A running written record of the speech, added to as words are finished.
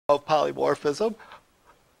of polymorphism,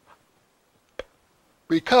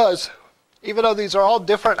 because even though these are all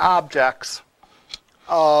different objects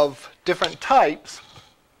of different types,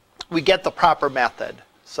 we get the proper method.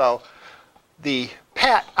 So the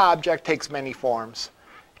pet object takes many forms,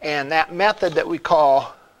 and that method that we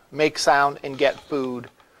call make sound and get food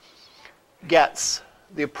gets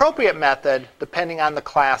the appropriate method depending on the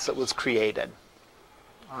class that was created.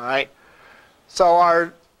 All right. So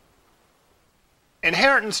our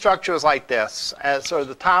inheritance structure is like this. As sort of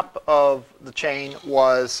the top of the chain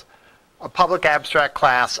was a public abstract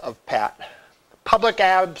class of pet. Public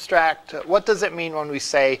abstract, what does it mean when we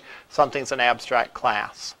say something's an abstract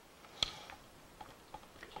class?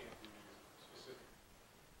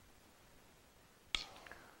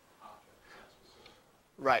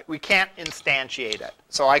 Right, we can't instantiate it.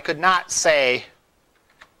 So I could not say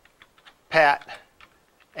pet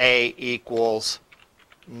A equals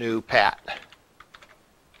new pet.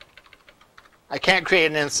 I can't create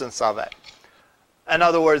an instance of it. In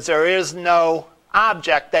other words, there is no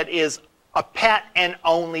object that is a pet and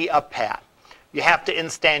only a pet. You have to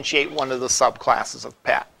instantiate one of the subclasses of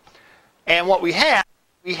pet. And what we have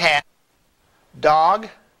dog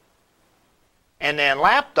and then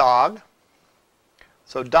lapdog.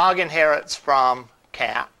 So dog inherits from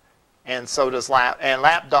cat, and so does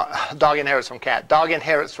dog inherits from cat. Dog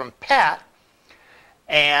inherits from pet,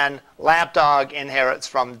 and lapdog inherits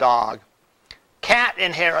from dog. Cat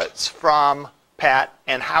inherits from pet,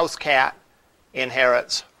 and house cat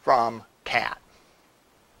inherits from cat.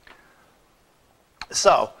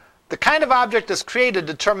 So the kind of object that's created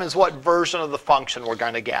determines what version of the function we're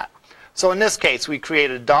going to get. So in this case, we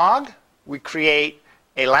create a dog, we create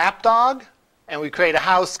a lapdog, and we create a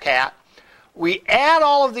house cat. We add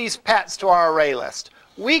all of these pets to our array list.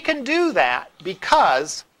 We can do that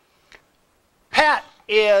because pet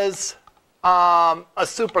is a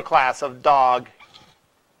superclass of dog,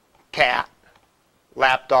 cat,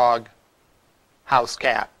 lapdog, house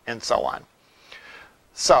cat, and so on.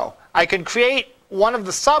 So I can create one of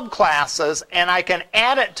the subclasses and I can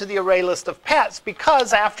add it to the array list of pets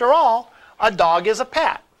because, after all, a dog is a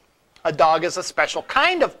pet. A dog is a special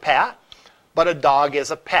kind of pet, but a dog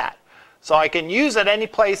is a pet. So I can use it any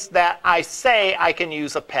place that I say I can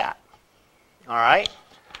use a pet. All right?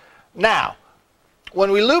 Now,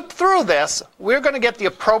 when we loop through this, we're going to get the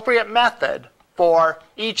appropriate method for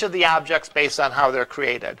each of the objects based on how they're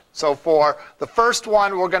created. So for the first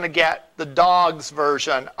one, we're going to get the dog's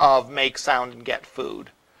version of make sound and get food.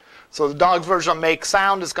 So the dog's version of make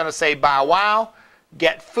sound is going to say bow wow.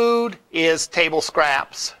 Get food is table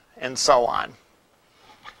scraps, and so on.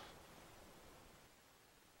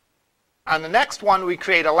 On the next one, we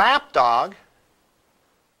create a lapdog.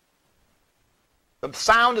 The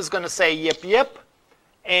sound is going to say yip yip,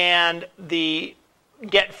 and the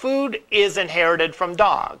get food is inherited from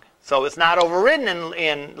dog. So it's not overridden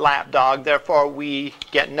in lapdog, therefore we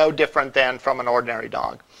get no different than from an ordinary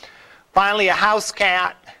dog. Finally, a house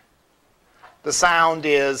cat, the sound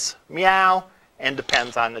is meow and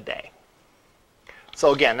depends on the day.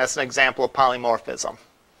 So again, that's an example of polymorphism.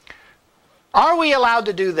 Are we allowed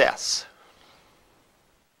to do this?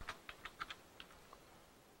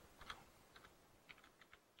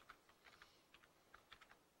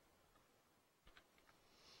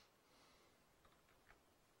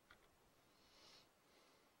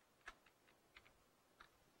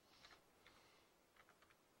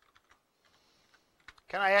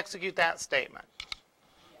 Can I execute that statement?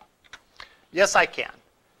 Yes, I can.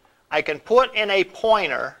 I can put in a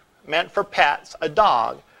pointer meant for pets, a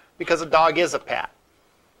dog, because a dog is a pet.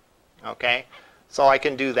 Okay? So I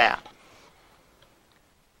can do that.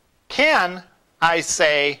 Can I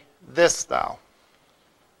say this, though?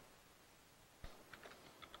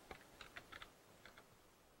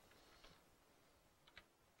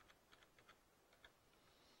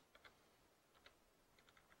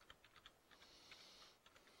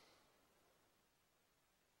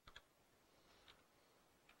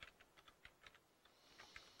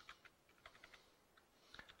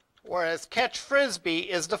 Whereas catch frisbee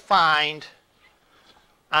is defined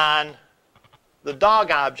on the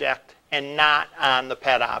dog object and not on the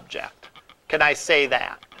pet object. Can I say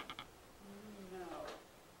that?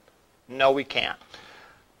 No. No, we can't.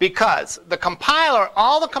 Because the compiler,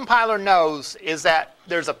 all the compiler knows is that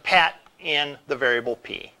there's a pet in the variable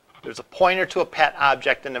p. There's a pointer to a pet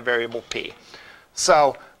object in the variable p.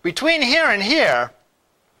 So between here and here,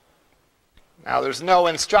 now, there's no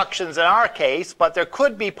instructions in our case, but there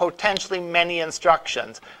could be potentially many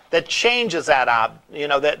instructions that changes that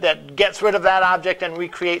that gets rid of that object and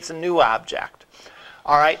recreates a new object.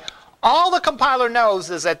 All right. All the compiler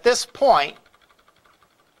knows is at this point,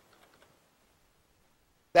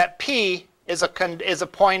 that P is a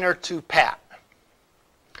pointer to pet.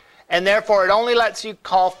 And therefore, it only lets you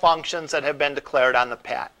call functions that have been declared on the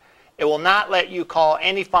pet. It will not let you call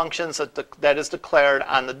any functions that is declared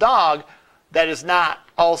on the dog that is not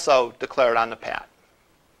also declared on the pet.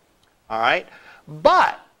 All right?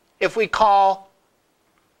 But if we call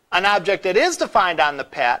an object that is defined on the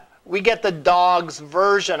pet, we get the dog's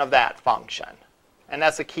version of that function. And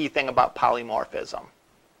that's the key thing about polymorphism.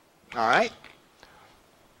 All right?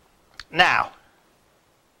 Now,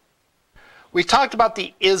 we talked about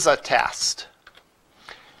the ISA test.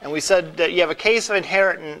 And we said that you have a case of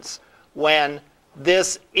inheritance when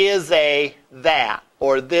this is a that,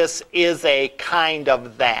 or this is a kind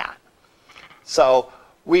of that. So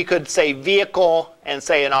we could say vehicle and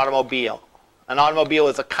say an automobile. An automobile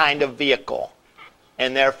is a kind of vehicle.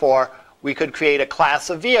 And therefore, we could create a class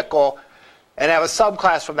of vehicle and have a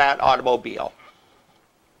subclass from that, automobile.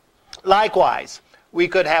 Likewise, we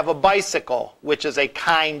could have a bicycle, which is a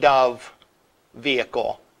kind of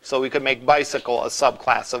vehicle. So we could make bicycle a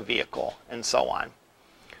subclass of vehicle, and so on.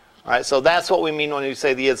 All right, so that's what we mean when we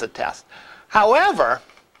say the ISA test. However,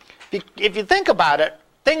 if you think about it,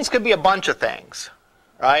 things could be a bunch of things,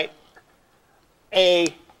 right?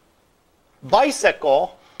 A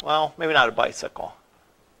bicycle, well, maybe not a bicycle,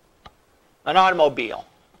 an automobile,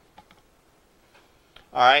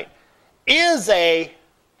 all right, is a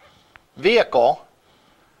vehicle,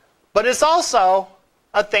 but it's also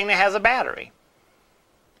a thing that has a battery.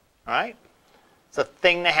 All right? It's a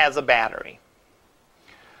thing that has a battery.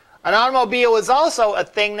 An automobile is also a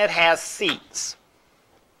thing that has seats.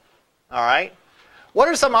 All right? What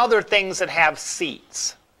are some other things that have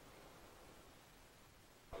seats?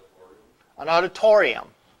 An auditorium.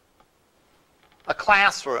 A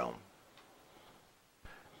classroom.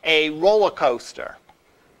 A roller coaster.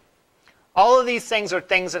 All of these things are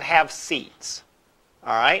things that have seats.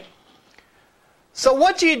 All right? So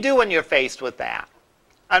what do you do when you're faced with that?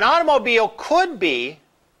 An automobile could be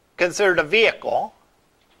considered a vehicle,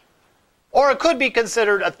 or it could be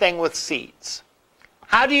considered a thing with seats.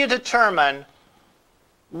 How do you determine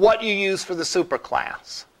what you use for the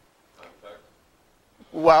superclass?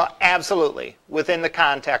 Well, absolutely, within the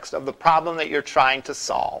context of the problem that you're trying to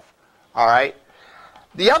solve. All right?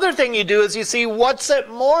 The other thing you do is you see what's it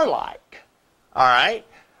more like. All right?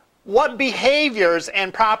 What behaviors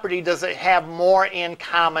and property does it have more in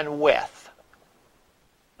common with?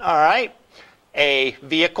 All right? A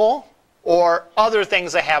vehicle or other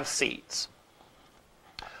things that have seats.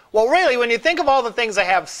 Well, really, when you think of all the things that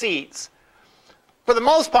have seats, for the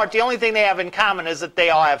most part, the only thing they have in common is that they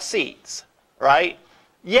all have seats, right?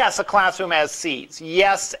 Yes, a classroom has seats.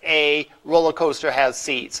 Yes, a roller coaster has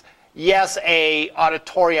seats. Yes, a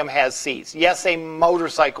auditorium has seats. Yes, a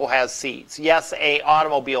motorcycle has seats. Yes, a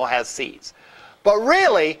automobile has seats. But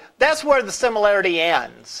really, that's where the similarity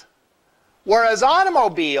ends. Whereas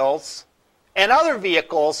automobiles and other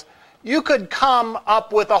vehicles, you could come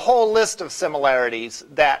up with a whole list of similarities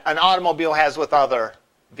that an automobile has with other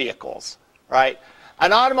vehicles, right?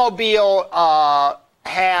 An automobile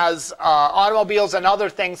automobiles and other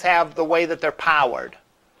things have the way that they're powered,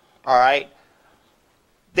 all right?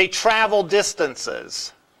 They travel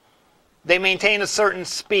distances. They maintain a certain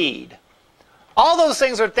speed. All those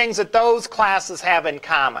things are things that those classes have in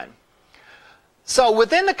common. So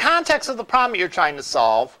within the context of the problem you're trying to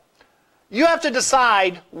solve, you have to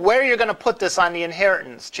decide where you're going to put this on the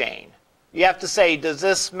inheritance chain. You have to say, does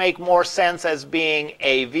this make more sense as being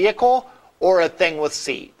a vehicle or a thing with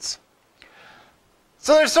seats?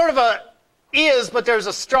 So there's sort of a is, but there's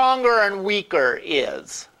a stronger and weaker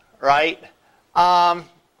is, right? I'm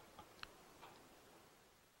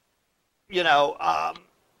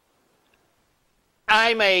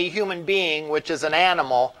a human being, which is an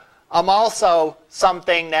animal. I'm also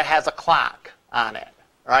something that has a clock on it,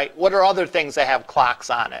 right? What are other things that have clocks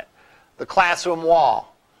on it? The classroom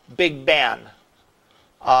wall, Big Ben,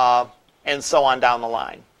 and so on down the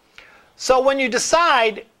line. So when you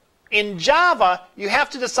decide in Java, you have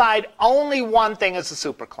to decide only one thing as a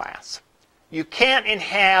superclass. You can't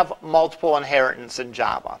have multiple inheritance in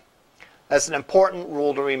Java. That's an important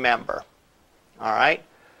rule to remember. All right?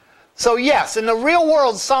 So yes, in the real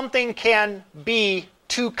world, something can be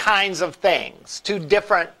two kinds of things, two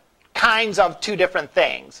different kinds of two different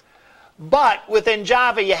things. But within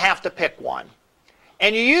Java, you have to pick one.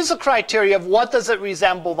 And you use the criteria of what does it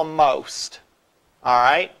resemble the most. All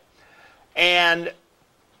right? And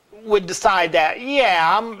would decide that,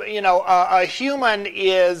 yeah, a human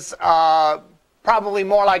is probably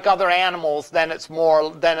more like other animals than it's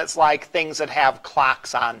like things that have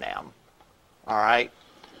clocks on them. All right?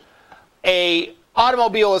 A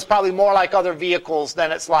automobile is probably more like other vehicles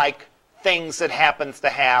than it's like things that happens to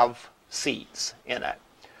have seats in it.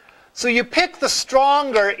 So you pick the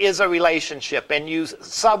stronger is a relationship and you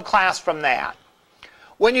subclass from that.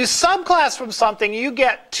 When you subclass from something, you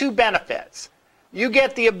get two benefits. You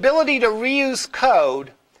get the ability to reuse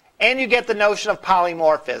code, and you get the notion of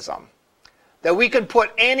polymorphism. That we can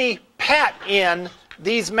put any pet in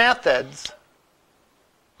these methods,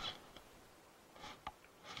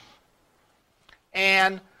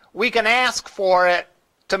 and we can ask for it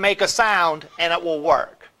to make a sound, and it will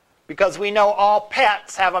work. Because we know all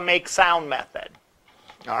pets have a make sound method.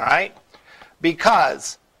 All right?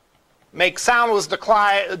 Because make sound was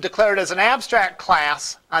declared as an abstract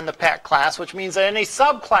class on the pet class, which means that any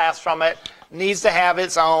subclass from it needs to have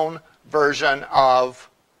its own version of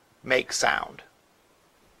make sound.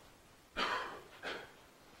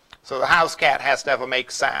 So the house cat has to have a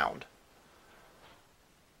make sound.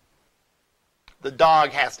 The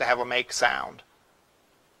dog has to have a make sound.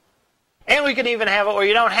 And we can even have it where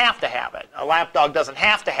you don't have to have it. A lapdog doesn't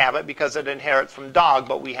have to have it because it inherits from dog,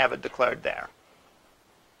 but we have it declared there.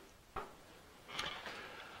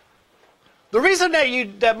 The reason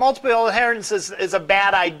that multiple inheritance is a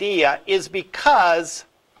bad idea is because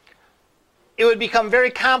it would become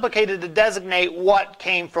very complicated to designate what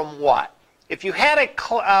came from what. If you had a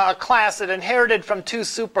class that inherited from two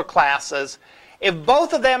superclasses, if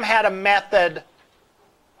both of them had a method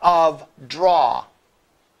of draw,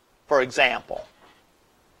 for example,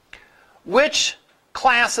 which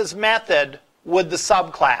class's method would the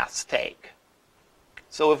subclass take?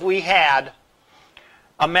 So if we had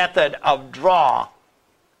a method of draw,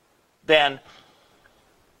 then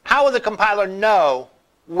how would the compiler know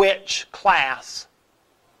which class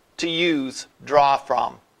to use draw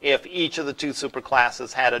from if each of the two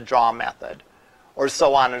superclasses had a draw method, or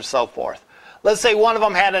so on and so forth? Let's say one of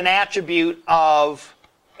them had an attribute of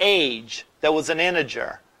age that was an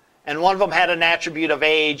integer, and one of them had an attribute of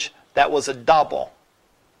age that was a double.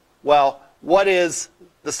 Well, what is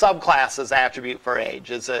the subclass's attribute for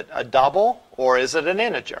age? Is it a double or is it an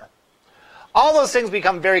integer? All those things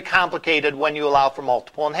become very complicated when you allow for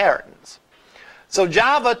multiple inheritance. So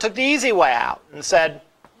Java took the easy way out and said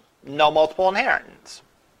no multiple inheritance.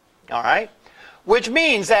 All right? Which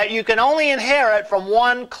means that you can only inherit from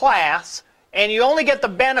one class, and you only get the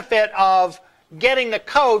benefit of getting the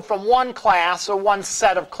code from one class or one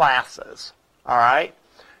set of classes. All right?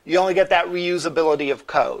 You only get that reusability of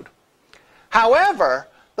code. However,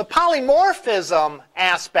 the polymorphism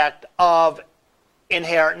aspect of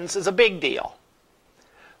inheritance is a big deal.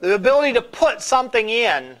 The ability to put something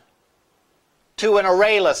in to an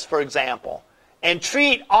array list, for example, and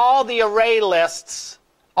treat all the array lists,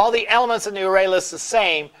 all the elements in the array list the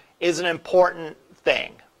same is an important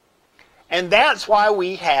thing. And that's why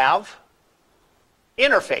we have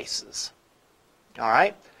interfaces. All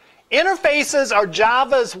right? Interfaces are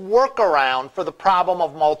Java's workaround for the problem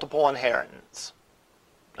of multiple inheritance.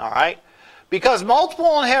 All right? Because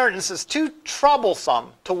multiple inheritance is too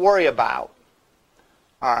troublesome to worry about.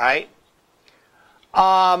 All right?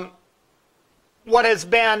 What has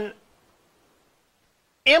been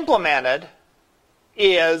implemented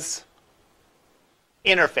is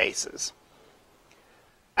interfaces.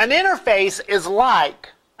 An interface is like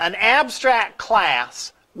an abstract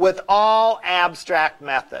class with all abstract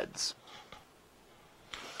methods.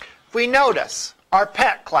 If we notice our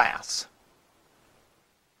pet class,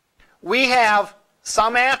 we have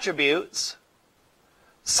some attributes,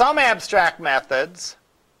 some abstract methods,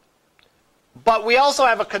 but we also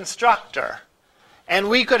have a constructor. And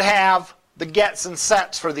we could have the gets and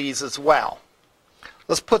sets for these as well.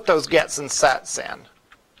 Let's put those gets and sets in.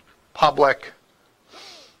 Public,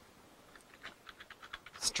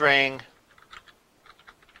 string,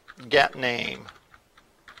 get name.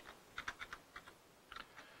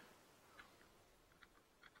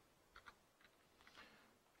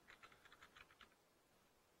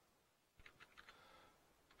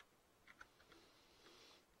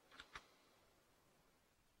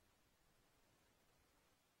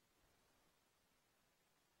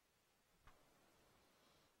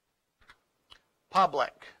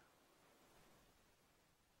 Public,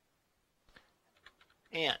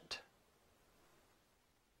 int,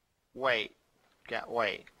 weight, get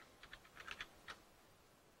weight.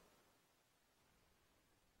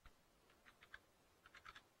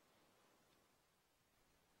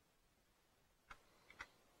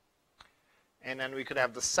 And then we could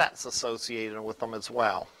have the sets associated with them as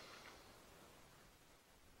well.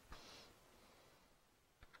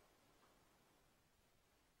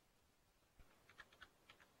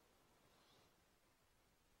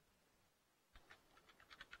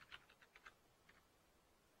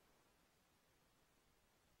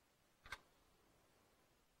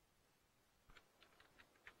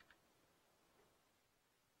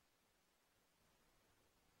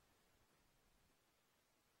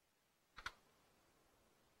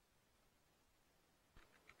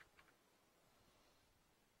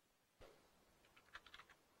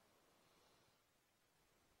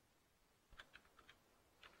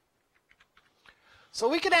 So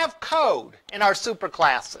we can have code in our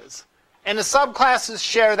superclasses, and the subclasses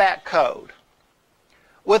share that code.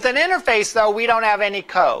 With an interface, though, we don't have any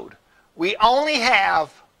code. We only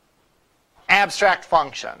have abstract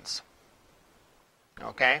functions.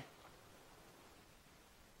 Okay?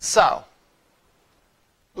 So,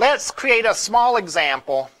 let's create a small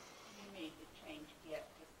example. You need to change get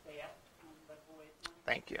to set on the void line.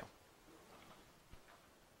 Thank you.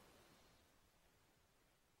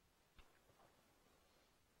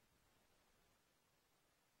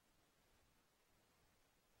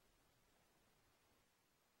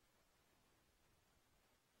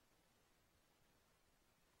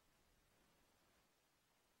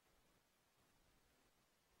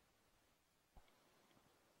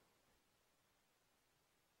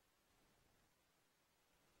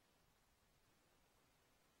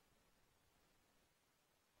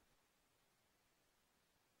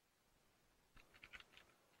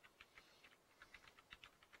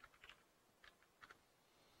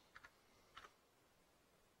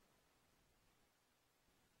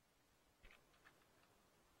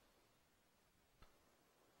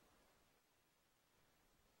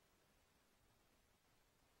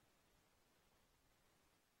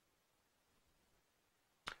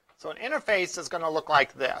 So an interface is going to look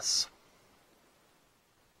like this.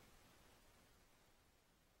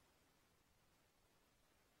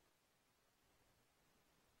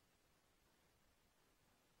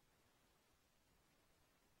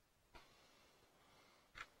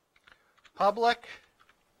 Public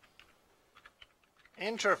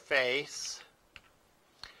interface.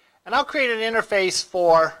 And I'll create an interface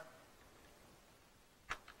for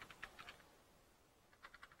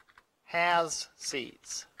has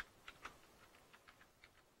seats.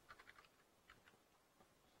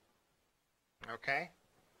 Okay?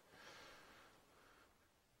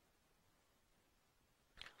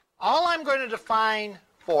 All I'm going to define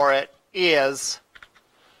for it is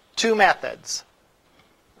two methods.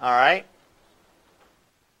 All right?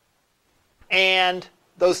 And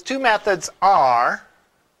those two methods are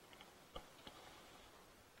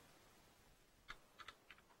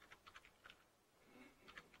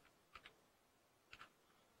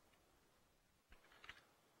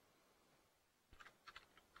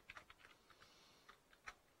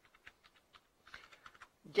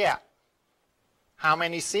get how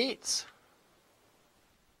many seats,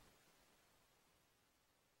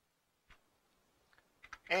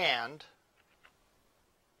 and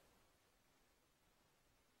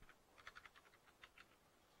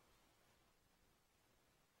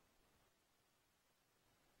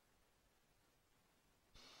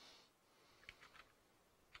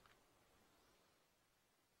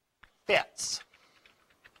fits,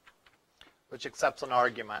 which accepts an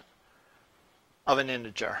argument of an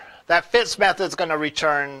integer. That fits method is going to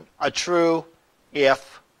return a true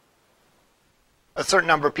if a certain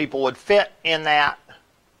number of people would fit in that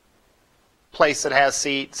place that has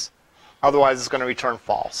seats. Otherwise, it's going to return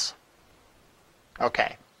false.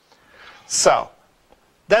 Okay. So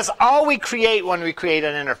that's all we create when we create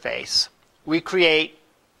an interface. We create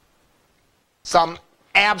some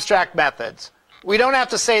abstract methods. We don't have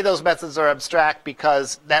to say those methods are abstract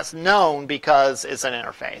because that's known because it's an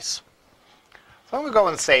interface. So I'm going to go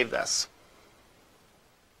and save this.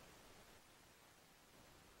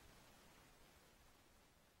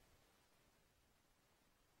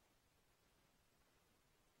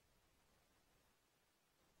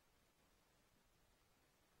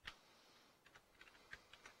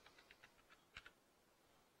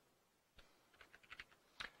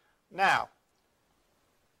 Now,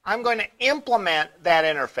 I'm going to implement that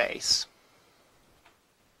interface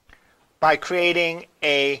by creating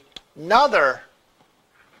another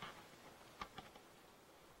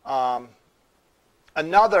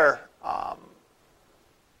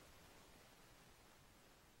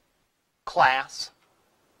class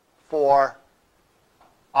for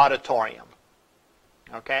auditorium.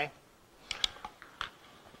 Okay?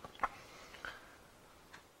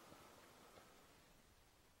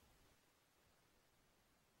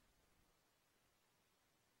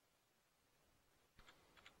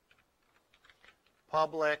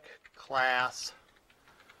 Public class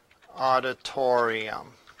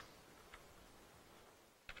auditorium.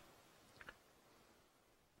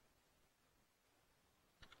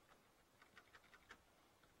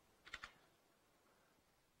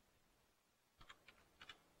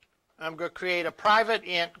 I'm going to create a private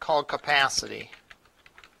int called capacity.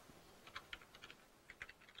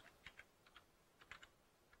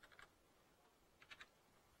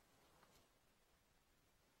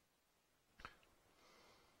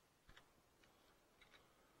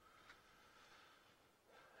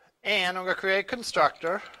 And I'm going to create a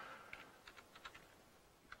constructor.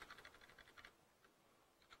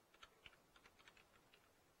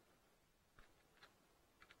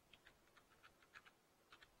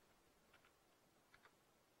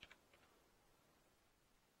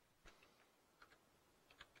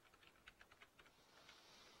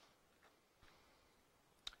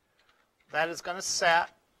 That is going to set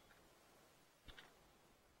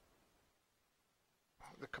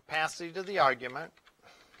the capacity to the argument.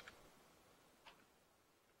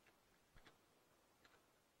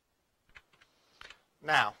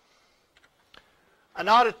 Now, an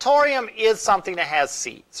auditorium is something that has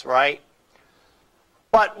seats, right?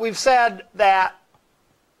 But we've said that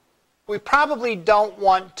we probably don't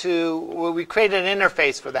want to, we created an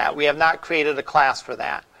interface for that. We have not created a class for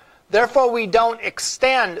that. Therefore, we don't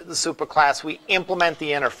extend the superclass, we implement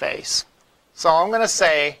the interface. So I'm going to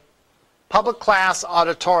say public class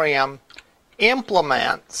auditorium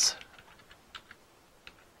implements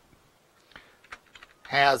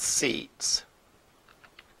has seats.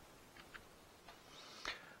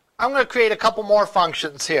 I'm going to create a couple more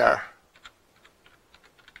functions here.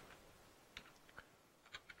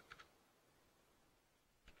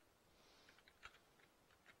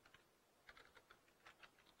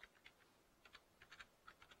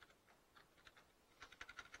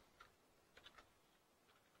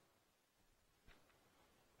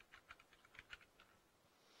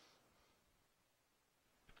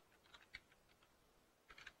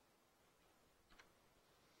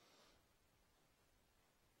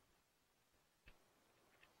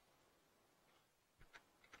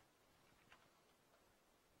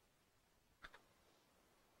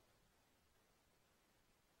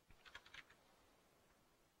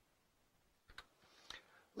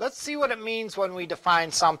 Let's see what it means when we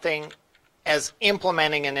define something as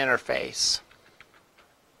implementing an interface.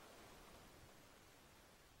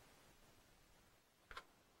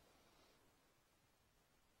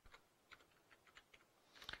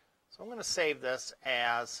 So I'm going to save this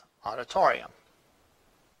as auditorium.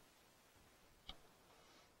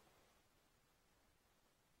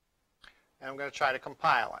 And I'm going to try to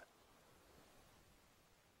compile it.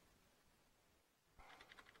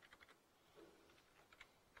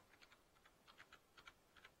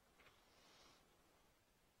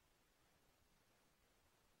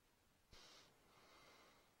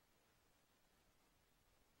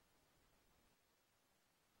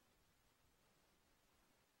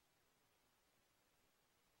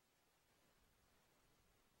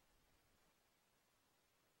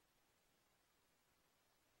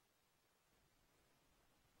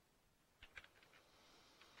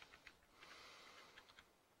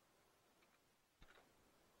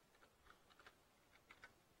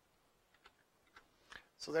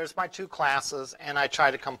 So there's my two classes, and I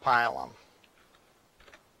try to compile them.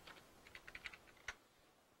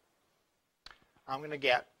 I'm going to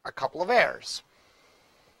get a couple of errors.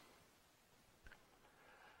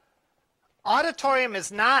 Auditorium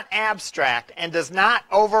is not abstract and does not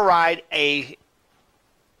override a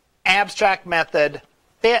abstract method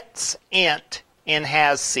fits int in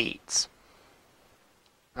has seats.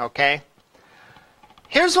 Okay?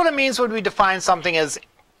 Here's what it means when we define something as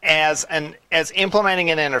implementing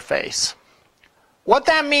an interface. What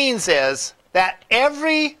that means is that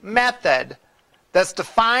every method that's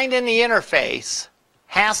defined in the interface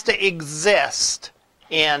has to exist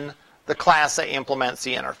in the class that implements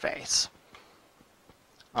the interface.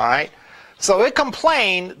 All right? So it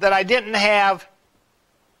complained that I didn't have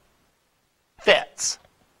fits.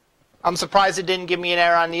 I'm surprised it didn't give me an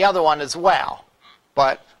error on the other one as well.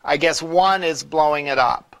 But I guess one is blowing it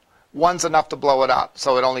up. One's enough to blow it up,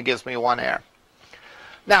 so it only gives me one error.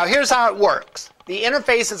 Now, here's how it works. The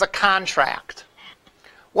interface is a contract.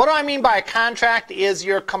 What do I mean by a contract is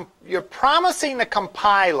you're promising the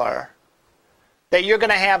compiler that you're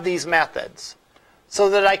going to have these methods so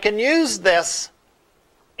that I can use this,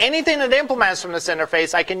 anything that implements from this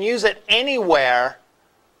interface, I can use it anywhere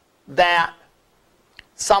that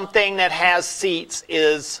something that has seats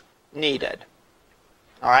is needed.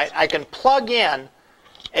 All right? I can plug in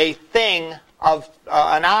a thing of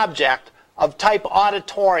an object of type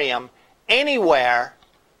auditorium anywhere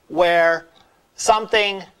where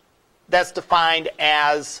something that's defined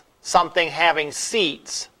as something having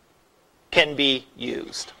seats can be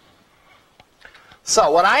used.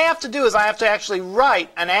 So what I have to do is I have to actually write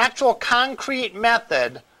an actual concrete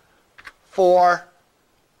method for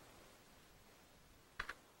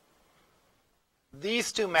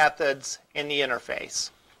these two methods in the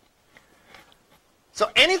interface. So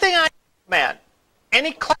anything I implement,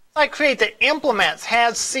 any class I create that implements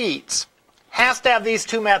has seats, has to have these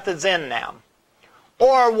two methods in them.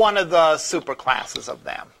 or one of the superclasses of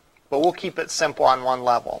them. But we'll keep it simple on one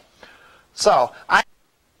level. So I have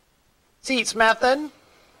the seats method, and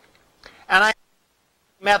I have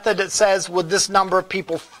a method that says, would this number of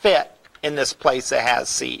people fit in this place that has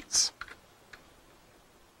seats?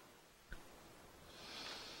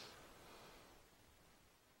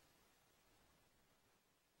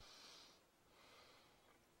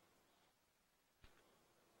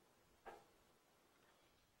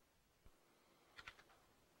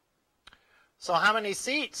 So how many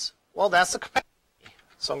seats? Well, that's the capacity.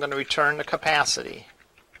 So I'm going to return the capacity.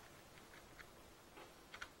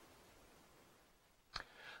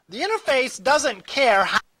 The interface doesn't care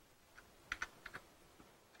how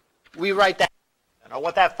we write that or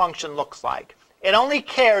what that function looks like. It only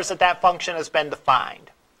cares that that function has been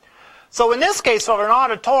defined. So in this case, for an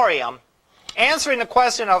auditorium, answering the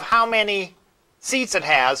question of how many seats it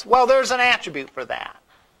has, well, there's an attribute for that.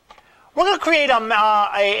 We're going to create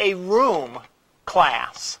a room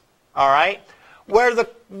class, all right, where the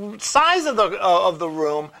size of the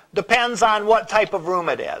room depends on what type of room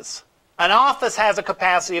it is. An office has a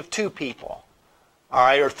capacity of 2 people, all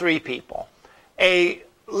right, or 3 people. A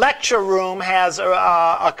lecture room has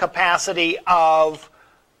a capacity of,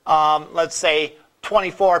 let's say,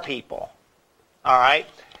 24 people, all right.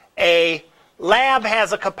 A lab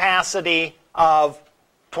has a capacity of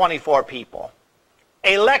 24 people.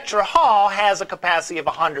 A lecture hall has a capacity of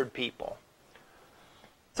 100 people.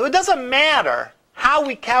 So it doesn't matter how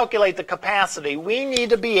we calculate the capacity. We need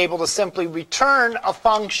to be able to simply return a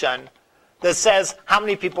function that says how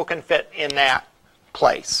many people can fit in that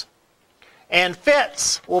place. And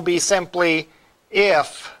fits will be simply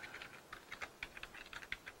if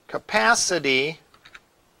capacity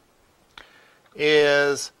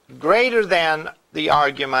is greater than the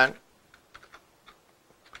argument,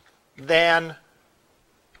 then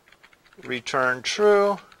return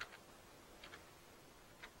true.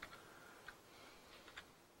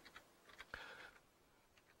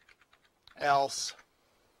 Else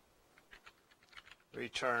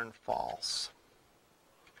return false.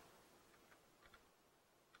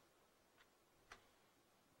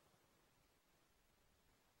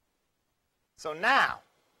 So now,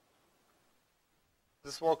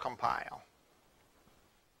 this will compile.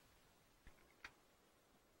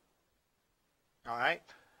 All right.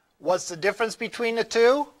 What's the difference between the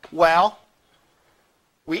two? Well,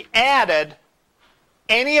 we added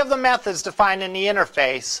any of the methods defined in the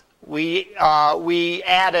interface. We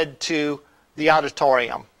added to the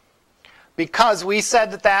auditorium because we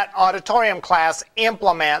said that that auditorium class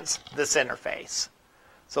implements this interface.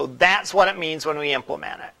 So that's what it means when we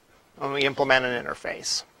implement it, when we implement an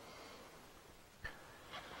interface.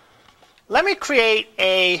 Let me create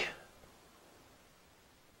a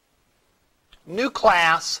new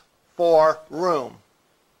class for room.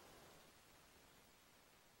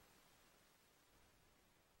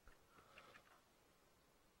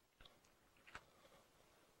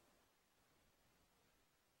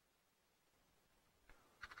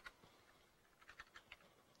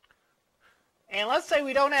 And let's say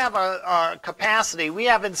we don't have a capacity. We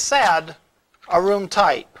have instead a room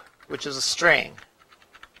type, which is a string.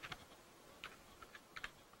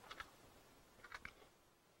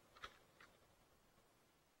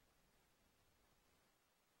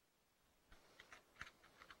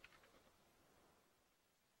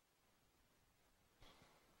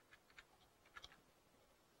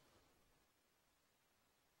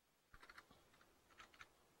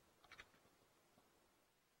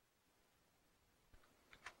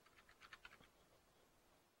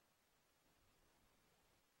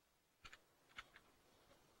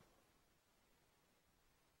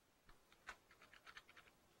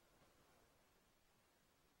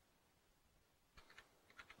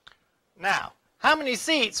 Now, how many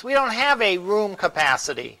seats? We don't have a room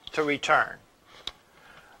capacity to return.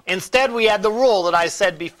 Instead, we add the rule that I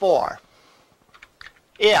said before.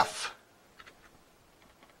 If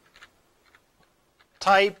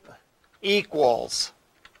type equals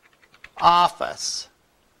office,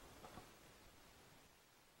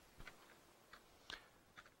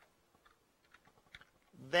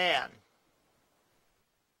 then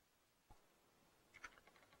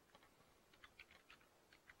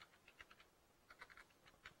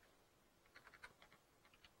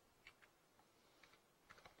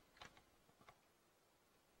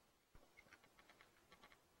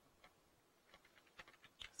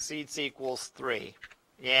seats equals 3.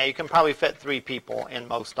 Yeah, you can probably fit 3 people in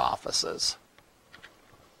most offices.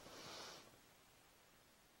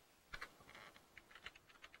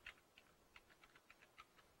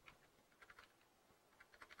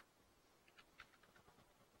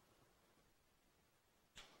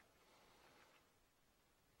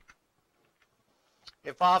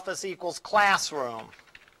 If office equals classroom,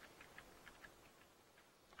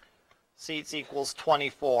 seats equals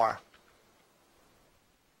 24.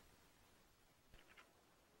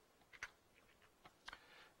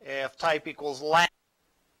 If type equals lab,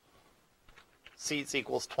 seats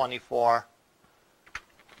equals 24.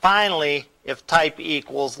 Finally, if type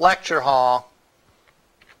equals lecture hall,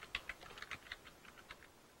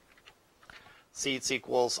 seats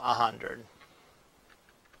equals 100.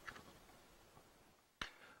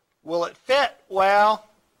 Will it fit? Well,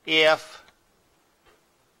 if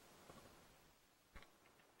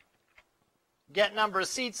get number of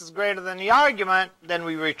seats is greater than the argument, then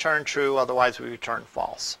we return true, otherwise we return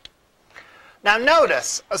false. Now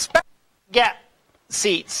notice, especially get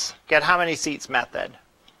seats, get how many seats method.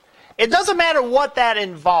 It doesn't matter what that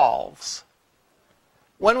involves.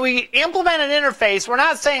 When we implement an interface, we're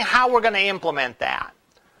not saying how we're going to implement that.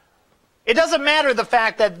 It doesn't matter the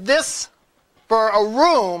fact that this, for a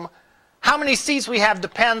room, how many seats we have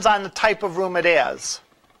depends on the type of room it is.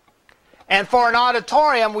 And for an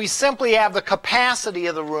auditorium, we simply have the capacity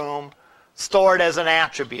of the room stored as an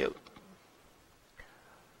attribute.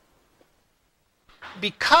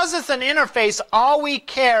 Because it's an interface, all we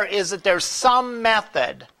care is that there's some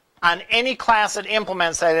method on any class that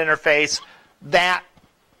implements that interface that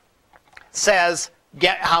says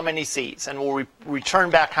get how many seats, and we'll return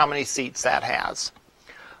back how many seats that has.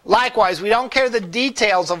 Likewise, we don't care the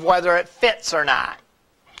details of whether it fits or not.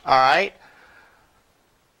 All right?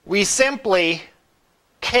 We simply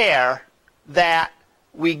care that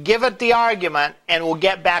we give it the argument and we'll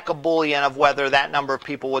get back a Boolean of whether that number of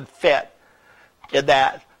people would fit in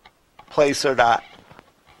that place or not.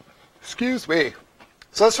 Excuse me.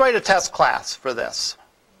 So let's write a test class for this.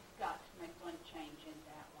 You've got to make one change in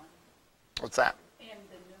that one. What's that? In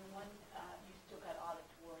the new one, you still got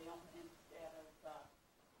auditorium instead of...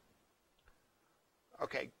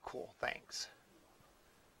 Okay, cool. Thanks.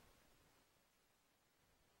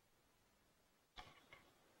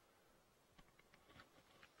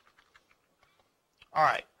 All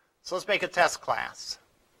right. So let's make a test class.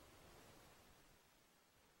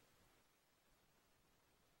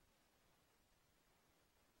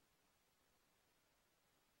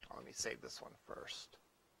 Let me save this one first.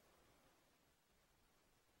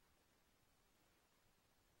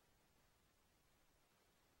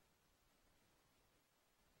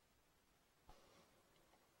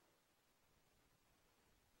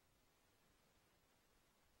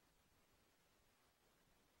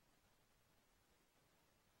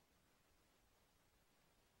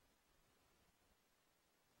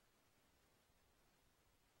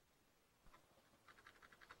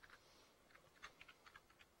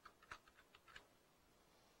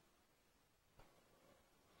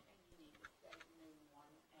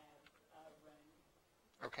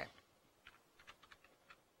 Okay.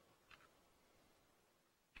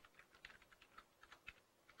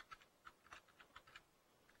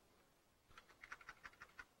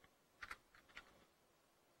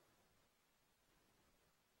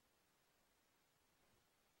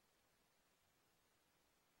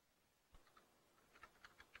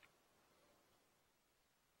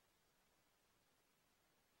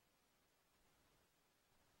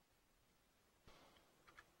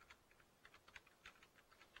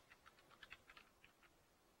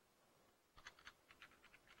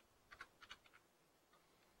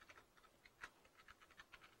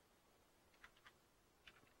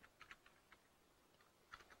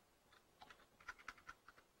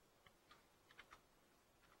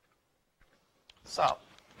 So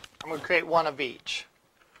I'm going to create one of each.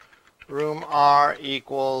 Room R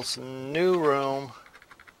equals new room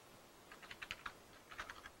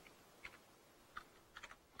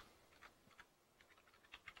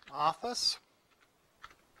office.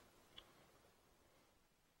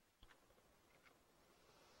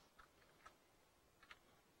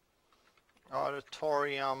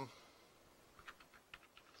 Auditorium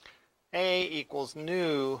A equals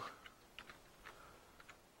new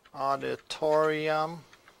auditorium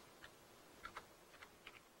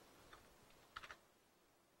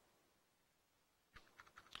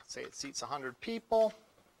say it seats 100 people.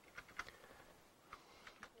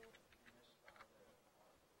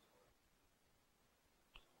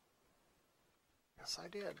 Yes, I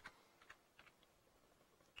did.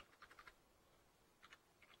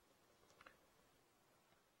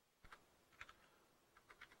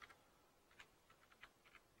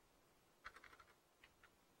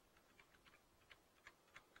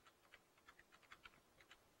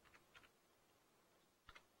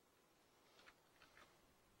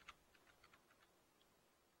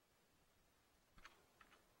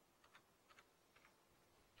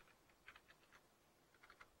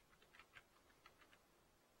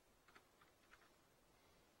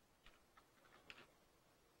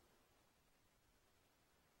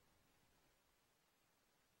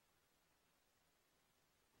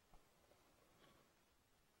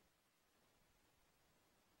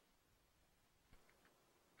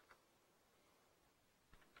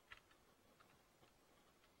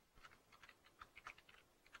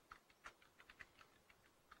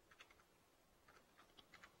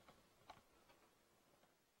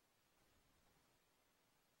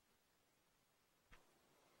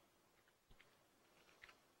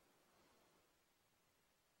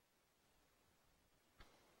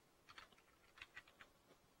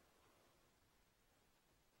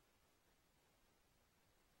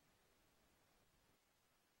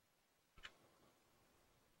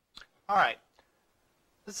 All right.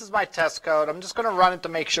 This is my test code. I'm just going to run it to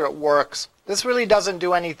make sure it works. This really doesn't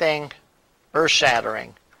do anything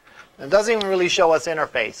earth-shattering. It doesn't even really show us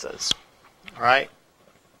interfaces. All right.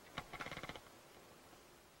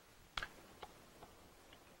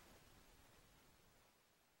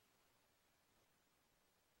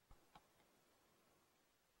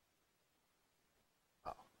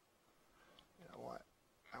 Oh, you know what?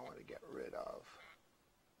 I want to get rid of.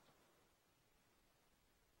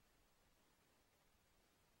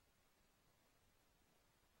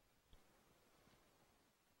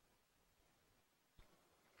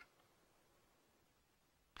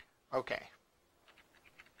 Okay.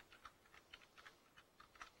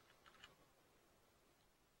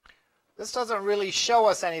 This doesn't really show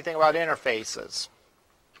us anything about interfaces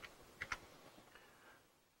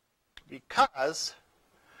because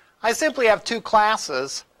I simply have two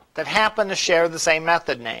classes that happen to share the same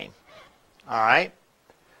method name. All right?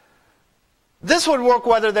 This would work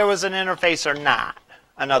whether there was an interface or not.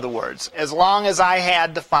 In other words, as long as I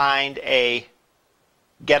had defined a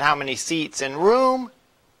get how many seats in room,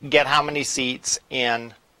 get how many seats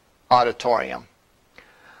in auditorium.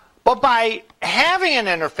 But by having an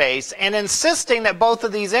interface and insisting that both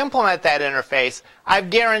of these implement that interface, I've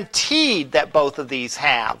guaranteed that both of these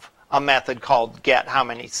have a method called get how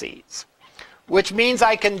many seats, which means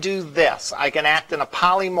I can do this. I can act in a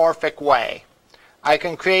polymorphic way. I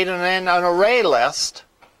can create an array list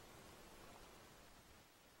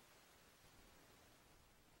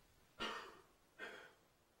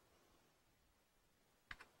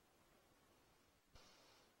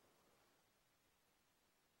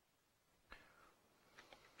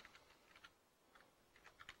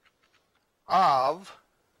of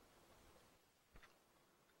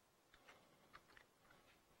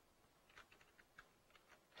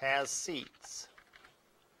has seats,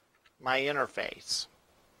 my interface.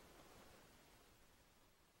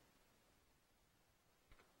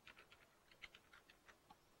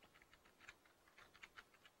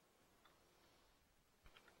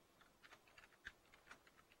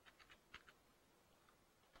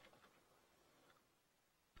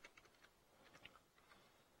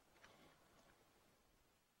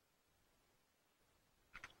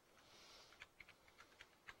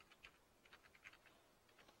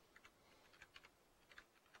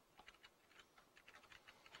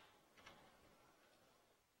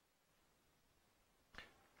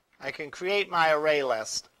 I can create my array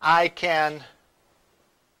list. I can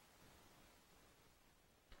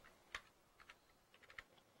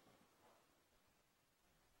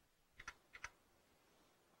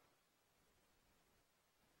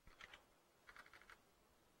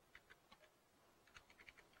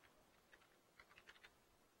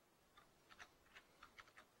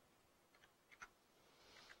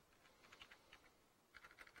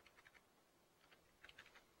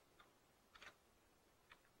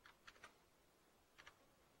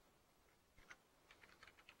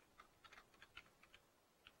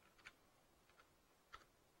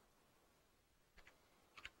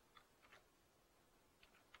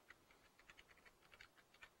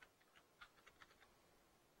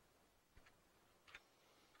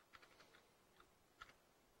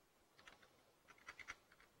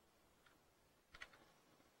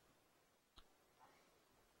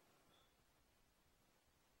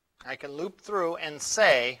loop through and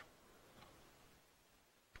say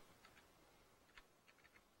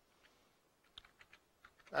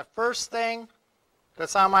that first thing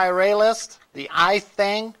that's on my array list, the ith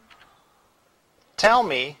thing, tell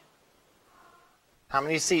me how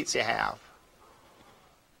many seats you have.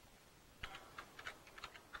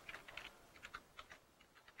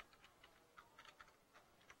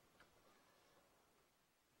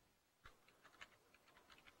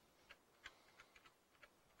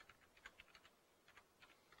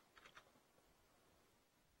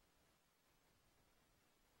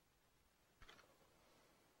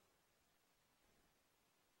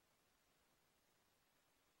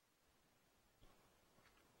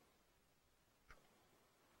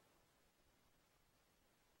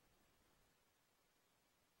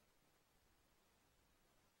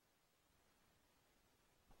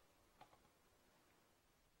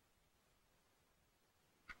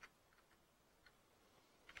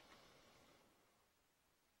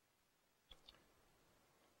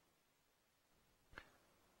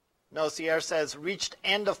 Notice the error says reached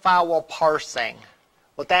end of file while parsing.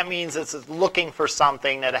 What that means is it's looking for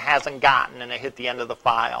something that it hasn't gotten and it hit the end of the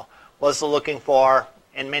file. What it's looking for,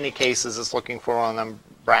 in many cases, it's looking for one of them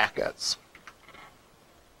brackets.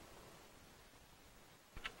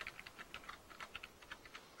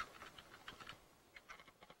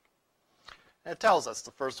 And it tells us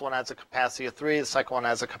the first one has a capacity of 3, the second one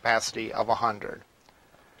has a capacity of 100.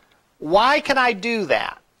 Why can I do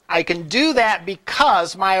that? I can do that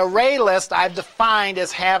because my array list I've defined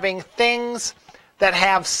as having things that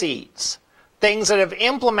have seats, things that have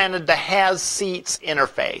implemented the has seats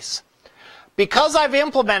interface. Because I've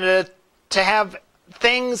implemented it to have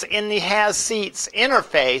things in the has seats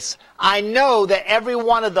interface, I know that every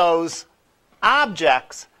one of those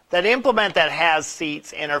objects that implement that has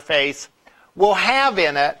seats interface will have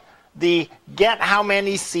in it the get how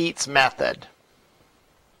many seats method.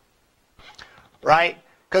 Right?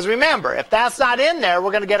 Because remember, if that's not in there,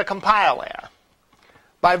 we're going to get a compile error.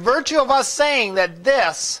 By virtue of us saying that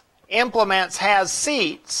this implements has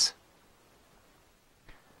seats,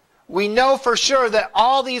 we know for sure that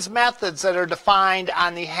all these methods that are defined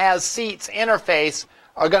on the has seats interface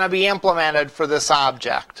are going to be implemented for this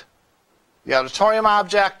object. The auditorium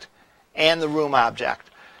object and the room object.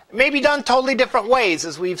 It may be done totally different ways,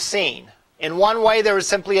 as we've seen. In one way, there was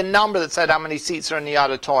simply a number that said how many seats are in the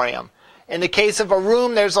auditorium. In the case of a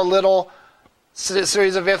room, there's a little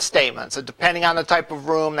series of if statements. So depending on the type of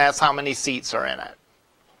room, that's how many seats are in it.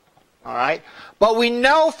 All right? But we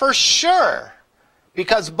know for sure,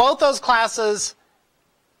 because both those classes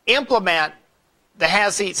implement the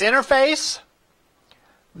has seats interface,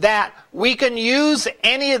 that we can use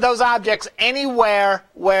any of those objects anywhere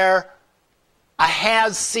where a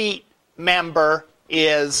has seat member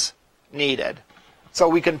is needed. So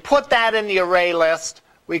we can put that in the array list,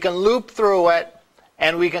 we can loop through it,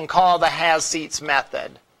 and we can call the has seats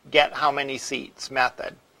method, get how many seats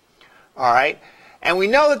method. All right? And we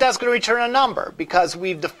know that that's going to return a number because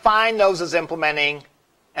we've defined those as implementing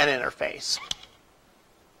an interface.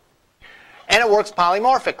 And it works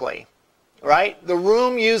polymorphically. Right? The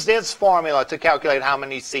room used its formula to calculate how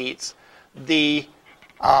many seats. The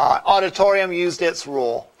auditorium used its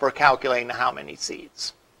rule for calculating how many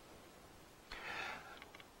seats.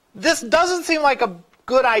 This doesn't seem like a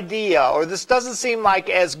good idea, or this doesn't seem like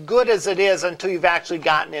as good as it is until you've actually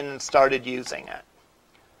gotten in and started using it.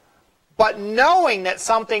 But knowing that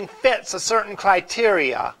something fits a certain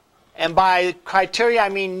criteria, and by criteria I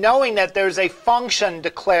mean knowing that there's a function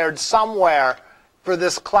declared somewhere for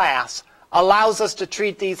this class, allows us to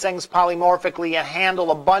treat these things polymorphically and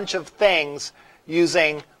handle a bunch of things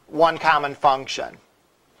using one common function.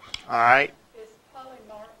 All right? Is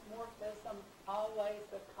polymorphism always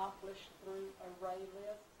accomplished through array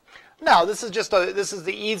lists? No, this is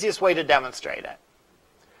the easiest way to demonstrate it.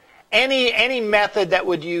 Any method that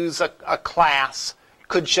would use a class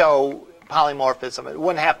could show polymorphism. It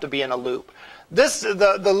wouldn't have to be in a loop.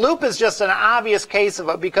 The loop is just an obvious case of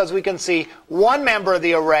it because we can see one member of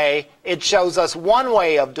the array, it shows us one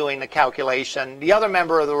way of doing the calculation. The other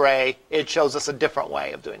member of the array, it shows us a different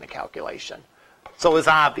way of doing the calculation. So it's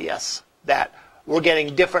obvious that we're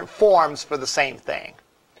getting different forms for the same thing.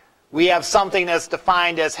 We have something that's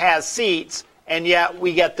defined as has seats, and yet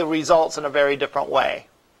we get the results in a very different way.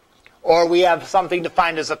 Or we have something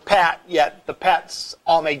defined as a pet, yet the pets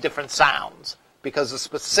all make different sounds, because the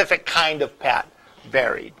specific kind of pet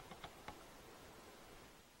varied.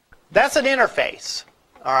 That's an interface,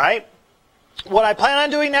 all right? What I plan on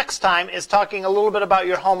doing next time is talking a little bit about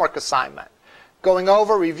your homework assignment, going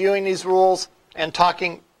over, reviewing these rules, and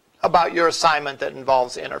talking about your assignment that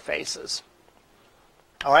involves interfaces.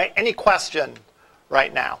 All right, any question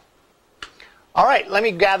right now? All right, let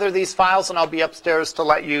me gather these files, and I'll be upstairs to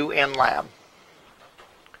let you in lab.